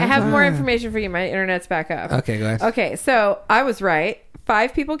 Nice. Okay, I have more information for you. My internet's back up. Okay, go ahead. Okay, so I was right.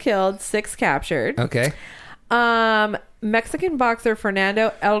 5 people killed, 6 captured. Okay. Mexican boxer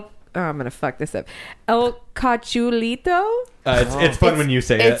Fernando I'm gonna fuck this up. El Cachulito. It's fun when you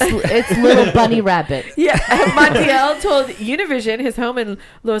say it. It's little bunny rabbit. Yeah, Montiel told Univision his home in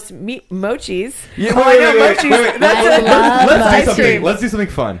Los Mochis. Yeah, I know Mochis. That's ice cream. Let's do something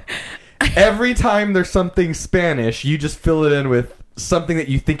fun. Every time there's something Spanish, you just fill it in with something that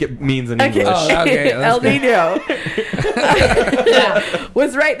you think it means in English. Okay, El Nino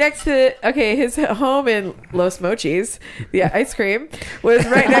was right next to his home in Los Mochis. The ice cream was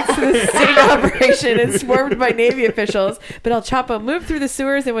right next to the sting operation and swarmed by Navy officials. But El Chapo moved through the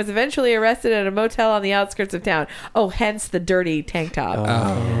sewers and was eventually arrested at a motel on the outskirts of town. Oh, hence the dirty tank top.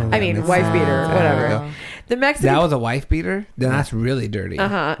 Wife beater, whatever. The Mexican. That was a wife beater? Then that's really dirty.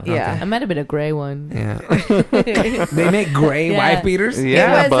 Yeah. It might have been a gray one. Yeah. They make gray wife beaters?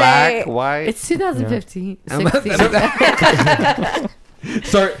 Yeah, It was black, white. It's 2015.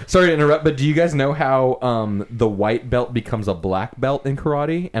 Sorry to interrupt, but do you guys know how the white belt becomes a black belt in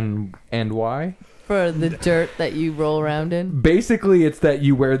karate, and why? For the dirt that you roll around in. Basically, it's that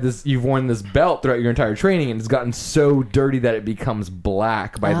you've worn this belt throughout your entire training, and it's gotten so dirty that it becomes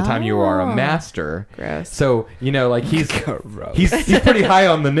black by the time you are a master. Gross. So he's pretty high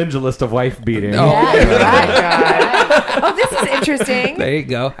on the ninja list of wife beating. Oh, Oh, this is interesting. There you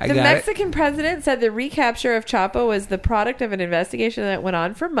go. The Mexican president said the recapture of Chapo was the product of an investigation that went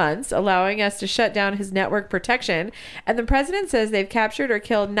on for months, allowing us to shut down his network protection. And the president says they've captured or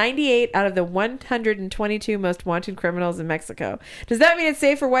killed 98 out of the 122 most wanted criminals in Mexico. Does that mean it's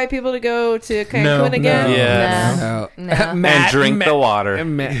safe for white people to go to Cancun again? No. Yes. No. And drink the water.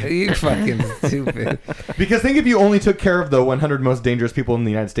 You fucking stupid. Because think if you only took care of the 100 most dangerous people in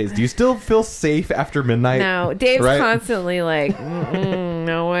the United States, do you still feel safe after midnight? No. Dave's Right? constantly like,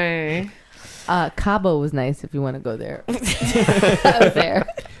 no way. Cabo was nice if you want to go there. I was there.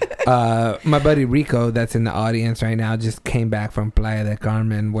 My buddy Rico, that's in the audience right now, just came back from Playa del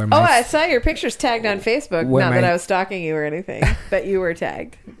Carmen. Where I saw your pictures tagged on Facebook. Not that I was stalking you or anything, but you were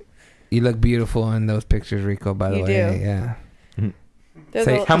tagged. You look beautiful in those pictures, Rico, by the way. You do. Yeah.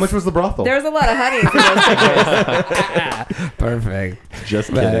 How much was the brothel? There's a lot of honey in those pictures. Perfect. Just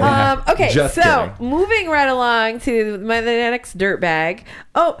kidding. Okay, Just kidding. moving right along to the next dirtbag.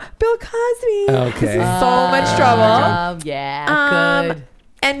 Oh, Bill Cosby. Okay. This is so much trouble. Good.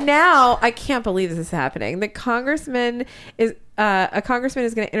 And now I can't believe this is happening. A congressman is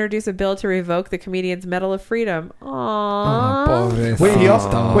going to introduce a bill to revoke the comedian's Medal of Freedom. Aww.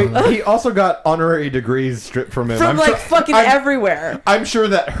 He also got honorary degrees stripped from him. From everywhere. I'm sure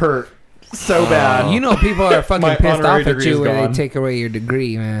that hurt so bad. You know people are fucking My pissed honorary off at degree you is when gone. they take away your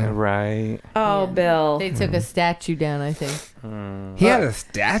degree, man. Right. Oh, Bill. They took a statue down, I think. He had a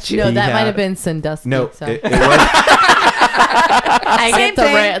statue? No, that had- might have been Sandusky. No, so. it was. I Same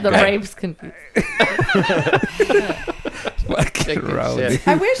get the rapes confused. Fucking Rowdy.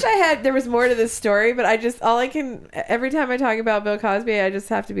 I wish there was more to this story, but every time I talk about Bill Cosby, I just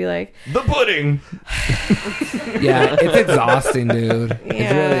have to be like, The pudding. Yeah, it's exhausting, dude. It's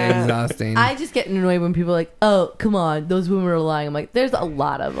Yeah. really exhausting. I just get annoyed when people are like, oh, come on, those women are lying. I'm like, there's a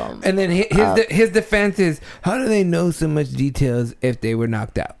lot of them. And then his defense is, how do they know so much details if they were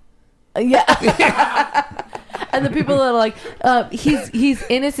knocked out? Yeah. And the people that are like, he's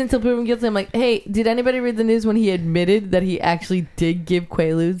innocent until proven guilty. I'm like, hey, did anybody read the news when he admitted that he actually did give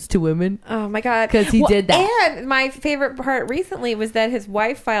Quaaludes to women? oh my God. Because he did that. And my favorite part recently was that his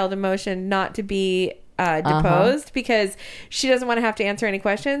wife filed a motion not to be deposed because she doesn't want to have to answer any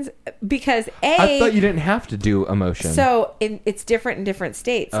questions because I thought you didn't have to do a motion. So it's different in different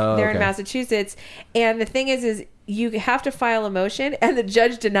states. Oh, They're in okay. Massachusetts, and the thing is you have to file a motion, and the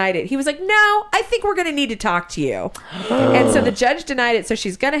judge denied it. He was like, "No, I think we're going to need to talk to you," and so the judge denied it. So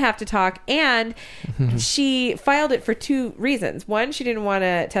she's going to have to talk, and she filed it for two reasons. One, she didn't want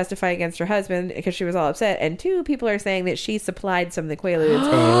to testify against her husband because she was all upset, and two, people are saying that she supplied some of the Quaaludes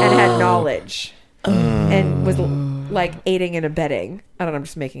and had knowledge. And was like aiding and abetting. I don't know. I'm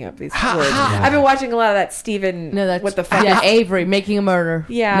just making up these words. I've been watching a lot of that Steven. No, that's what the fuck. Yeah, Avery making a murder.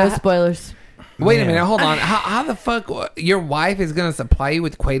 Yeah. No spoilers. Wait a minute, hold on. How the fuck your wife is gonna supply you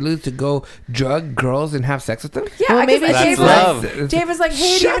with Quaaludes to go drug girls and have sex with them? Yeah, Well, maybe Dave she's love. Dave was like,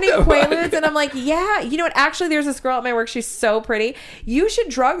 "Hey, do you have any Shut the fuck Quaaludes?" And I'm like, "Yeah." You know what? Actually, there's this girl at my work. She's so pretty. You should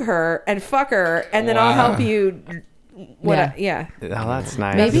drug her and fuck her, and then I'll help you. Yeah. Oh, that's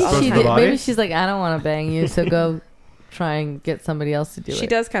nice. Maybe Supposed to the body? maybe she's like, I don't want to bang you, so go try and get somebody else to do it. She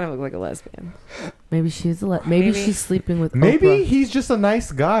does kind of look like a lesbian. Maybe maybe she's sleeping with Maybe Oprah. he's just a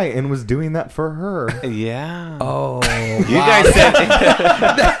nice guy and was doing that for her. Yeah. Oh, You guys said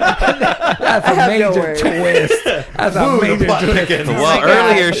that's a major twist. That's a major twist. well,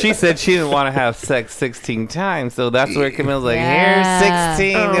 earlier she said she didn't want to have sex 16 times, so that's where Camille's like, Yeah. here's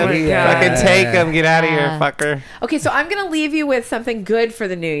 16. Oh my Fucking God. take them. Get out of here, Yeah. fucker. Okay, so I'm gonna leave you with something good for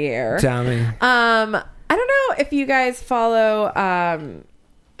the new year. Tell me. I don't know if you guys follow.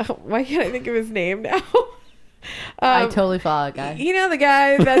 Why can't I think of his name now? I totally follow a guy. You know the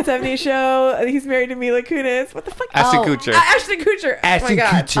guy that 70s show. He's married to Mila Kunis. What the fuck? Ashton Oh. Kutcher. Ashton Kutcher. Oh my Ashton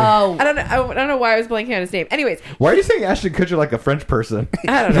god. Kutcher. Oh, I don't know why I was blanking on his name. Anyways, Why are you saying Ashton Kutcher like a French person?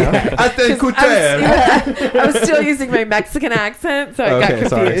 I don't know. Ashton I was still using my Mexican accent, so I got Okay,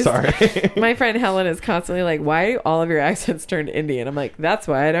 confused. sorry. My friend Helen is constantly like, "Why do all of your accents turned Indian?" I'm like, "That's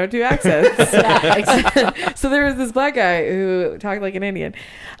why I don't do accents." So there was this black guy who talked like an Indian.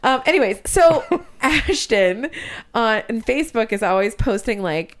 Anyways, so Ashton on Facebook is always posting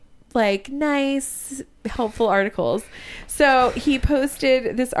like nice, helpful articles. So he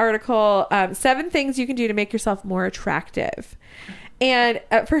posted this article, 7 things you can do to make yourself more attractive. And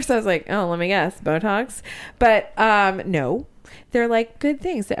at first I was like, oh, let me guess, Botox. But no, they're like good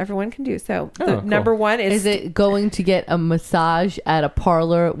things that everyone can do. So the cool. number one is it going to get a massage at a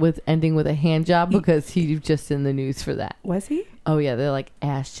parlor with ending with a hand job? Because he's just in the news for that. Was he? Oh yeah, they're like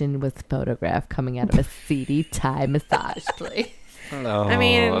Ashton with photograph coming out of a seedy Thai massage place. Oh, I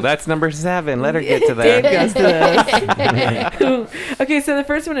mean- that's number 7. Let her get to Dave that. goes to this. Okay, so the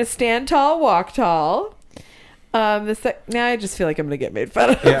first one is stand tall, walk tall. Now I just feel like I'm gonna get made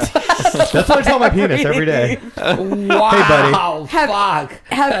fun of. Yeah. That's what I tell my penis every day. Wow. Hey, buddy. Fuck.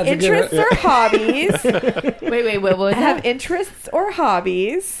 Have That's a good interests one. or hobbies. Wait, what was Have that? interests or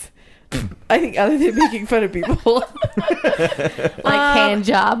hobbies. I think other than making fun of people. Like hand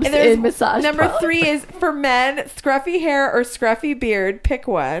jobs And there's in massage. Number parlors? 3 is for men, scruffy hair or scruffy beard. Pick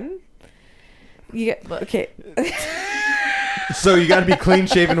one. Okay. So you got to be clean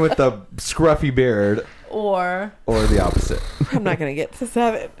shaven with the scruffy beard, or or the opposite. I'm not gonna get to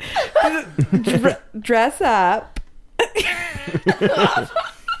 7. Dress up.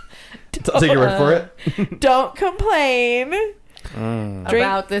 I'll take your word for it. Don't complain. Drink.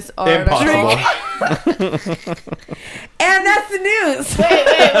 about this article. Impossible. And that's the news. Wait.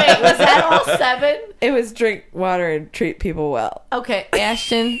 Was that all 7? It was drink water and treat people well. Okay,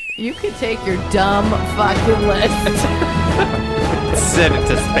 Ashton, you can take your dumb fucking list. Send it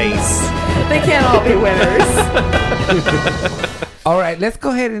to space. They can't all be winners. All right, let's go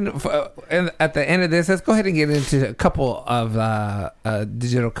ahead and at the end of this, let's go ahead and get into a couple of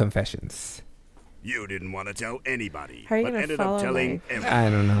digital confessions. You didn't want to tell anybody, How are you but gonna ended follow up telling my- everyone. I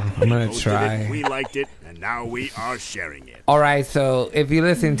don't know. I'm gonna Posted try. it, we liked it, and now we are sharing it. All right, so if you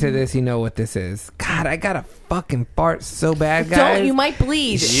listen to this, you know what this is. God, I got a fucking fart so bad, guys. Don't, you might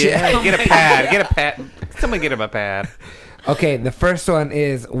bleed. Yeah, get a pad. Get a pad. Someone get him a pad. Okay, the first one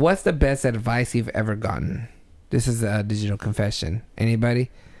is, what's the best advice you've ever gotten? This is a digital confession. Anybody?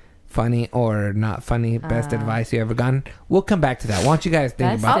 Funny or not funny? Best advice you ever gotten? We'll come back to that. Why don't you guys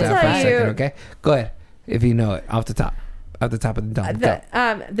think That's about I'll that for a tell second, you- okay? Go ahead. If you know it, off the top of the dome. Go.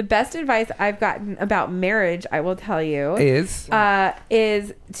 The best advice I've gotten about marriage, I will tell you, Is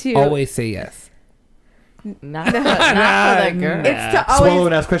is to always say yes. Not for that girl. It's to Swallow always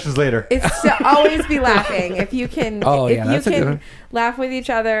and ask questions later. it's to always be laughing. If you can, Oh, if yeah, you that's a good can one. laugh with each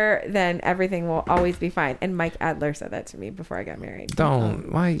other, then everything will always be fine. And Mike Adler said that to me before I got married.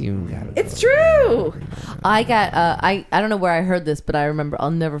 Don't. Why you gotta It's go true. I got I don't know where I heard this, but I remember, I'll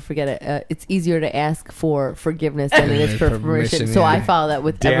never forget it. It's easier to ask for forgiveness than it is for permission. So yeah. I follow that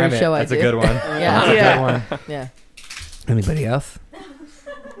with Damn every it. show That's I a do. good one. Yeah. That's a Yeah. good one. Yeah. Anybody else?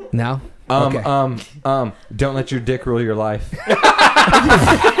 No? Okay. Don't let your dick rule your life.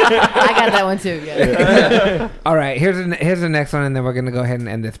 I got that one too. Yeah. All right, here's the next one, and then we're gonna go ahead and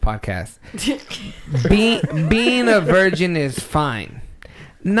end this podcast. Being a virgin is fine.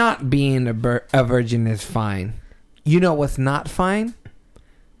 Not being a virgin is fine. You know what's not fine?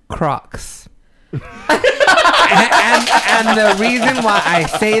 Crocs. and the reason why I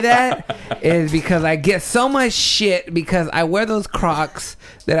say that is because I get so much shit because I wear those Crocs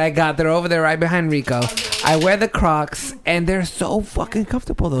that I got. They're over there right behind Rico. I wear the Crocs and they're so fucking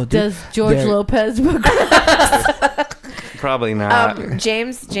comfortable though. Dude. Does George They're- Lopez book? Probably not.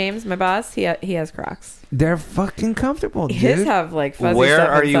 James, my boss, he has Crocs. They're fucking comfortable, dude. His have like fuzzy Where stuff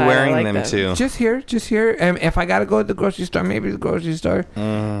are you inside. I wearing like them to? Just here. If I gotta go to the grocery store, maybe the grocery store.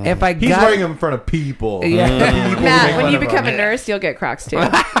 If I He's got, wearing them in front of people. Yeah. The people who make Matt, when fun you of become him. a nurse, you'll get Crocs too.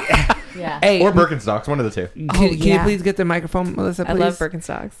 Yeah. hey, Or Birkenstocks, one of the two. can you yeah. please get the microphone, Melissa? I Please? love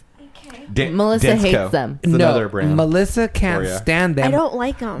Birkenstocks. Melissa hates them. It's another brand. Melissa can't Gloria. stand them. I don't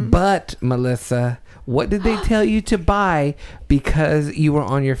like them. But Melissa, what did they tell you to buy because you were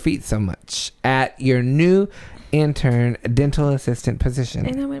on your feet so much at your new intern dental assistant position?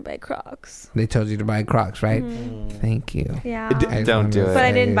 And I'm gonna buy Crocs. They told you to buy Crocs, right? Thank you. Yeah. Don't do it. But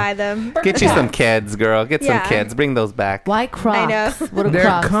I didn't buy them. Get you some kids, girl. Get Yeah. some kids. Bring those back. Why Crocs? I know. What do They're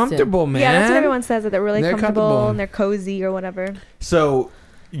Crocs do? comfortable, man. Yeah, that's what everyone says. That they're really They're comfortable, comfortable. and they're cozy or whatever. So,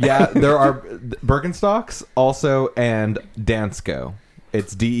 yeah, there are Birkenstocks also and Dansko.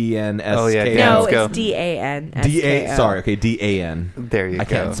 It's DENSKO. Oh, yeah, No, Let's go. it's DAN. Sorry, okay, DAN. There you I go.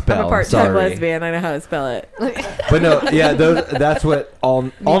 can't spell. I'm a part-time sorry. lesbian. I know how to spell it. But no, yeah, that's what all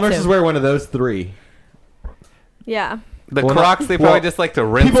nurses too. wear. One of those three. Yeah. The Well, Crocs, not- they probably well, just like to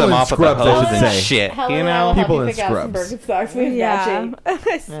rinse people them in off with the scrubs, I hose should and say. shit. Hell You yeah, know? I'll People help in you pick out some scrubs. Birkenstocks. We have Yeah.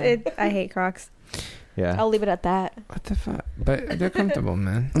 matching. I hate Crocs. Yeah. I'll leave it at that. What the fuck? But they're comfortable,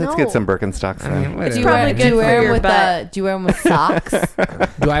 man. Let's No. get some Birkenstocks I then. mean, whatever. Do you probably wear, good do you for wear your them with butt. do you wear them with socks?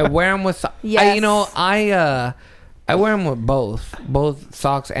 Do I wear them with socks? Yes. You know, I wear them with both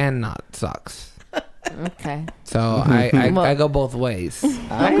socks and not socks. Okay. So I go both ways.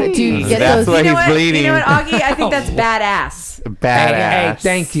 Okay. Do you get That's those? why You know he's what? bleeding. You know what, Augie? I think that's badass. Badass. Hey,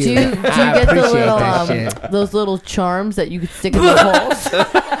 thank you. Do you I get the appreciate little that shit. those little charms that you could stick in the holes?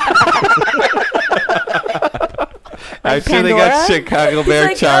 I'm sure they got Pandora? Chicago Bear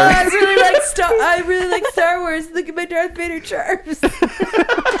Like, charms. I really like Star Wars. Look at my Darth Vader charms.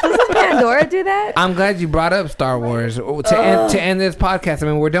 Doesn't Pandora do that? I'm glad you brought up Star Wars to end this podcast. I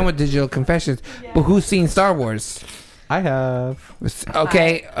mean, we're done with Digital Confessions, but who's seen Star Wars? I have.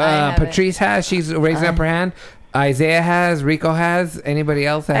 Okay, I haven't. Patrice has. She's raising up her hand. Isaiah has. Rico has. Anybody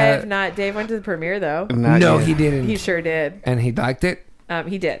else I has? have not. Dave went to the premiere though. Not No, yet. he didn't. He sure did. And he liked it.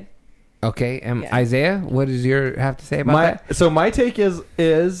 He did. Okay, and Yeah. Isaiah, what does your have to say about that? My take is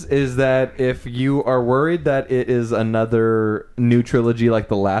that if you are worried that it is another new trilogy like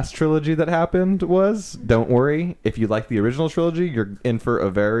the last trilogy that happened was, don't worry. If you like the original trilogy, you're in for a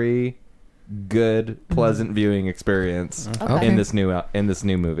very good, pleasant viewing experience Okay. in this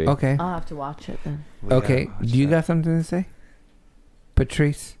new movie. Okay, I'll have to watch it then. okay. Do you got something to say,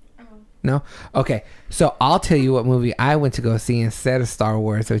 Patrice? No? Okay. So I'll tell you what movie I went to go see instead of Star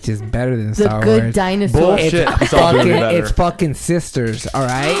Wars, which is better than The Star Good Wars. Dinosaur. Bullshit. It's all Fucking, really better. it's fucking Sisters, all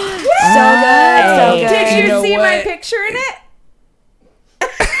right? So good. So Hey. good. Did you, You know see my what? picture in it?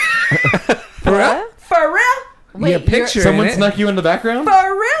 For real? For real? Your picture Someone in it? snuck you in the background?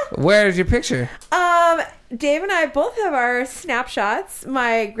 For real? Where's your picture? Dave and I both have our snapshots.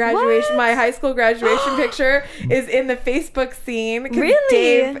 My graduation, my high school graduation picture is in the Facebook scene. 'Cause Really?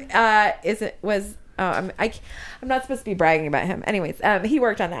 Dave I'm not supposed to be bragging about him. Anyways, he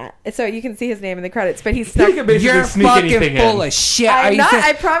worked on that, so you can see his name in the credits. But he's stuck. You can basically You're sneak fucking anything full in. of shit. Are I'm you not. saying-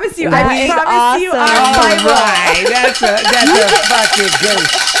 I promise you. That I is promise you. awesome. I'm All my right, that's a fucking good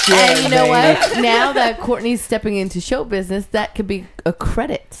shit. And you know baby. what? Now that Courtney's stepping into show business, that could be a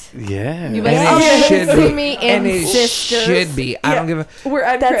credit. Yeah. You And might it should see be. me And in it Sisters. should be. I don't give a. We're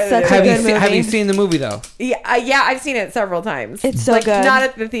That's uncredited. such a Have you good seen? Have movie. you seen the movie though? Yeah, I've seen it several times. It's so like, good. Not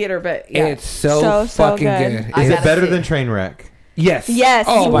at the theater, but yeah. It's so So fucking good. good. I Is gotta it better see than it. Trainwreck? Yes. Yes.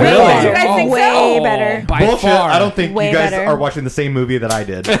 Oh, by Way far. better. You guys think Way so? better. By Bullshit. far. I don't think Way you guys better. are watching the same movie that I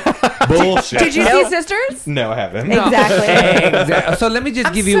did. Bullshit. Did you see Sisters? No, I haven't. No. Exactly. Exactly. So let me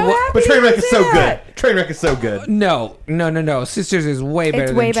just give you so what. happy. But Trainwreck is so Yeah. good. Trainwreck is so good. No. Sisters is way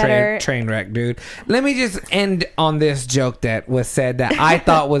better way than better. Trainwreck, dude. Let me just end on this joke that was said that I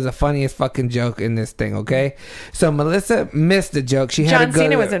thought was the funniest fucking joke in this thing, okay? So Melissa missed the joke. She had John to go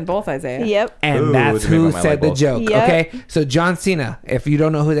Cena to- was in both, Isaiah. Yep. And Ooh, that's to make who my said the label. joke, Yep. okay? So John Cena, if you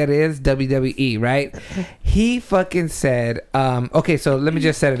don't know who that is, WWE, right? He fucking said, okay, so let me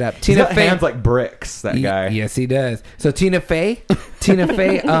just set it up. He's Tina got Fey. hands like bricks, that guy. Yes, he does. So Tina Fey,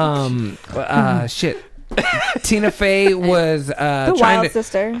 shit. Tina Fey was The trying Wild to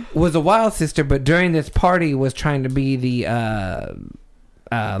Sister. was a wild sister, but during this party was trying to be the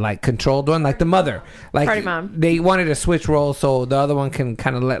like controlled one, like the mother, like Party mom. They wanted to switch roles so the other one can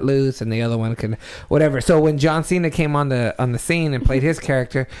kind of let loose and the other one can whatever. So when John Cena came on the scene and played his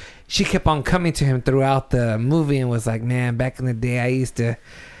character, she kept on coming to him throughout the movie and was like, "Man, back in the day, I used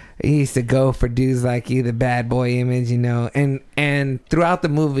to go for dudes like you, the bad boy image, you know." And throughout the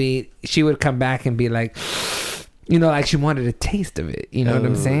movie, she would come back and be like, you know, like she wanted a taste of it. You know what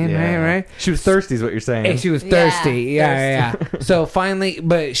I'm Oh, saying? yeah. Right? She was thirsty, is what you're saying. And she was Yeah, thirsty. Yeah. So finally,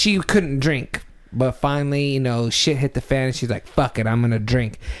 but she couldn't drink. But finally, you know, shit hit the fan and she's like, fuck it, I'm going to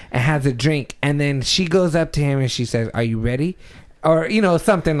drink. And has a drink. And then she goes up to him and she says, are you ready? Or, you know,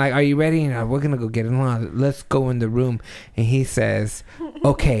 something like, are you ready? And we're going to go get in line. Let's go in the room. And he says,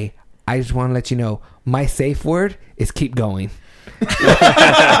 okay, I just want to let you know my safe word is keep going. Okay,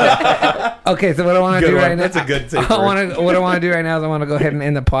 so what I want to Good do one. right now, That's a good safe what word. I want to do right now is I want to go ahead and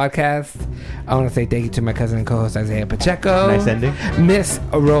end the podcast. I want to say thank you to my cousin and co-host Isaiah Pacheco. Nice ending. Miss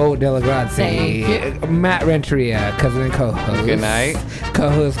Ro De La Grazie. Thank Matt Renteria, cousin and co-host. Good night.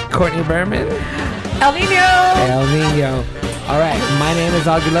 Co-host Courtney Berman. El Nino. El Nino. All right, my name is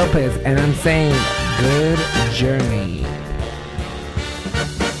Augie Lopez, and I'm saying good journey.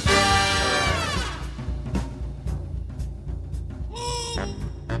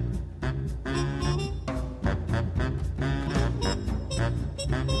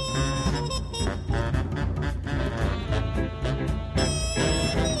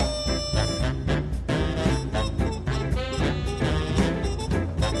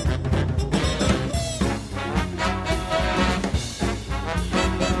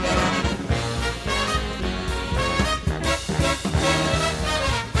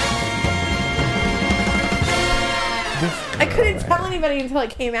 I couldn't tell anybody until it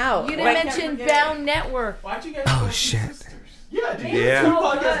came out. You didn't mention Bound Network. Why'd you guys Oh, go see shit. Sisters? Yeah, dude. Yeah. Two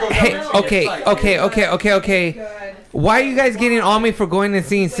podcasts go Hey, down. okay. Why are you guys getting on me for going and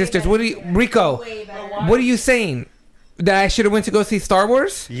seeing Sisters? What are you, Rico? What are you saying? That I should have went to go see Star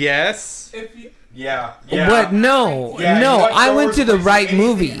Wars? Yes. If you, But no, I went to the right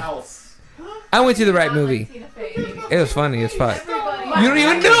movie. I went to the right movie. It was funny as fuck. You don't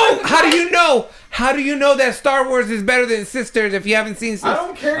even know. How do you know? How do you know that Star Wars is better than Sisters if you haven't seen I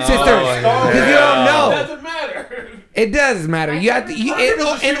don't care. Sisters? yeah. Because you don't It know. doesn't matter. It does matter. You have to.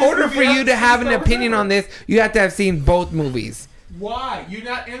 In order for you to have an opinion on this, you have to have seen both movies. Why? You're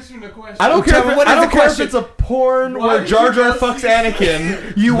not answering the question. I don't Tell care. me, If what I is don't the care if question? it's a porn Why where did Jar you Jar go fucks see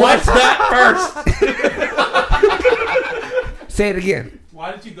Anakin. You watch that first. Say it again.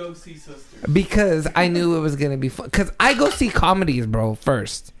 Why did you go see Sisters? Because I knew it was gonna be fun. Because I go see comedies, bro,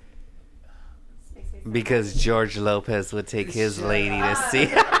 first. Because George Lopez would take his lady to see.